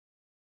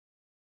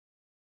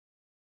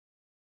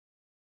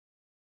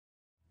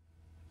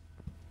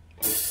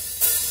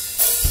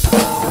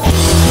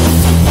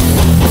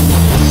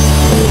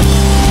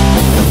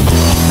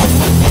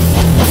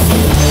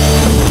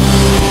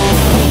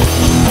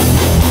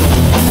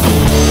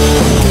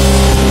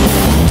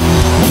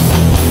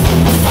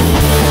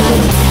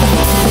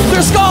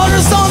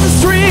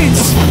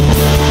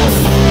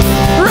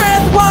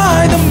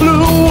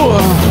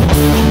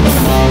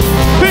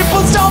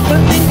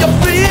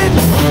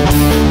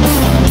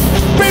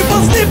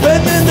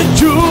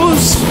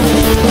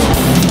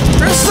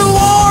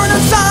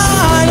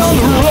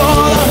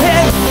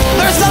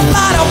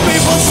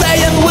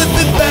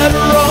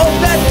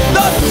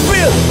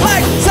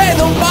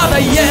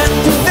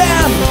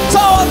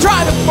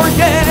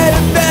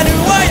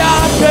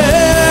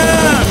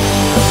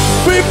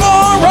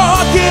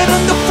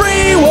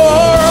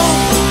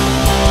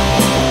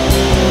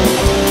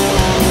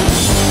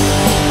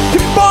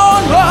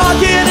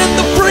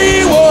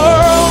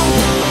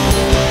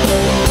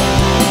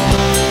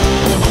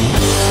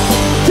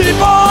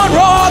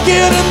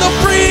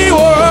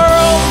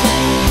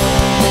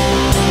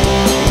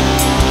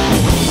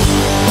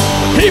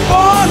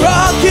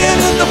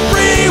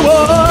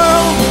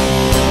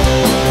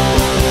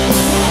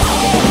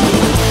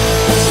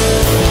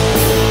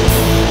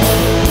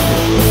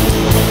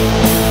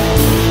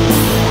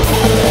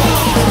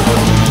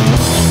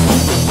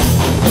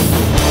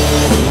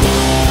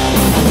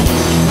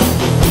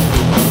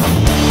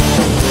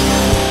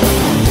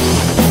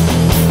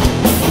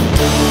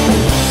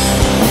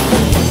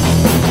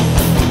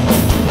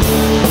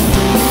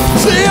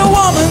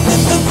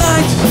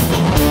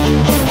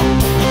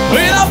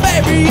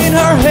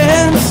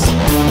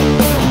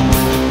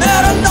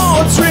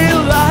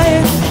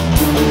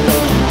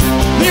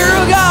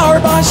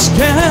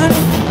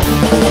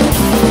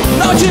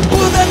Now she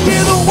put that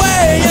kid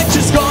away and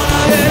she's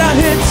gonna get a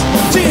hit.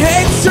 She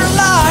hates her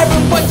life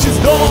and what she's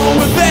done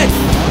with it.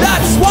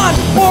 That's one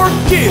more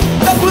kid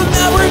that will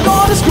never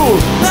go to school,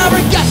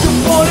 never get to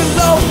fall in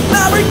love,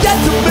 never get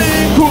to be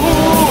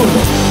cool.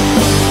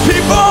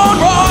 Keep on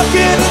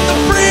rocking in the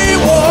free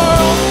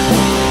world.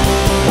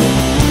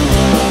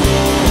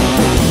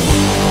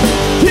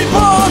 Keep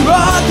on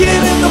rocking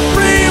in the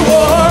free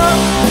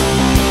world.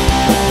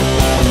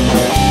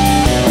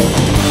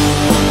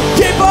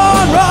 Keep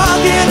on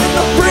rocking in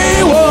the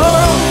free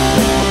world.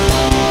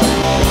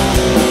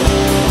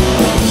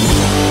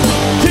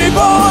 Keep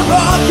on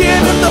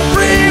rocking in the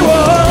free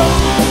world.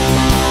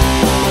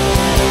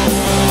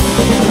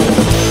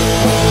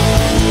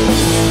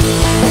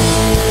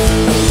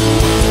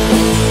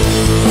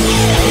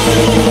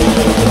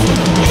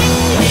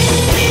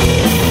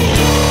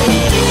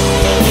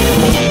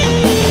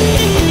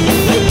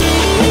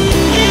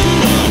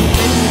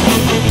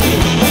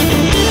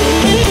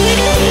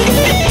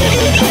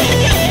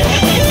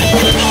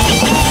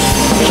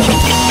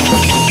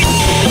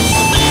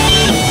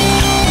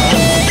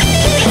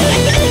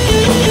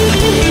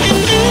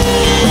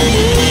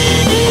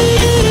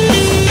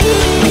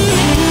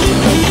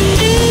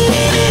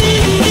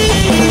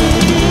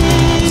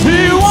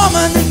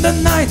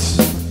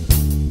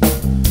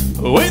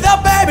 With a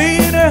baby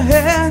in her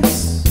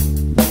hands,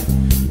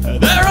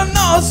 there are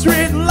no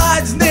street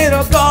lights near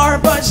a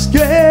garbage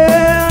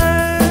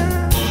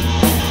can.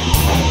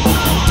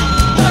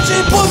 Now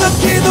she put the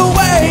kid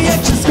away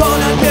and she's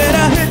gonna get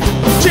a hit.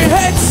 She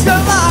hates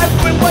her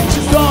life and what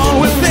she's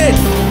done with it.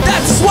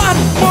 That's one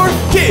more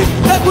kid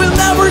that will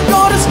never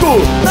go to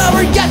school,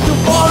 never get to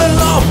fall in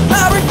love,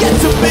 never get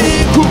to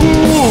be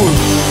cool.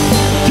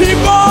 Keep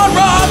on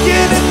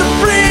rocking in the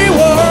free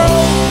world.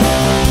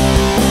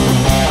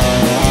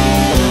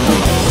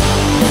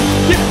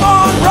 Keep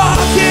on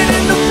rocking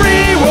in the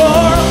free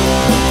world.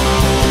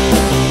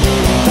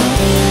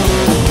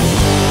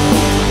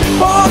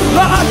 Keep on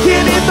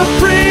rocking in the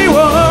free world.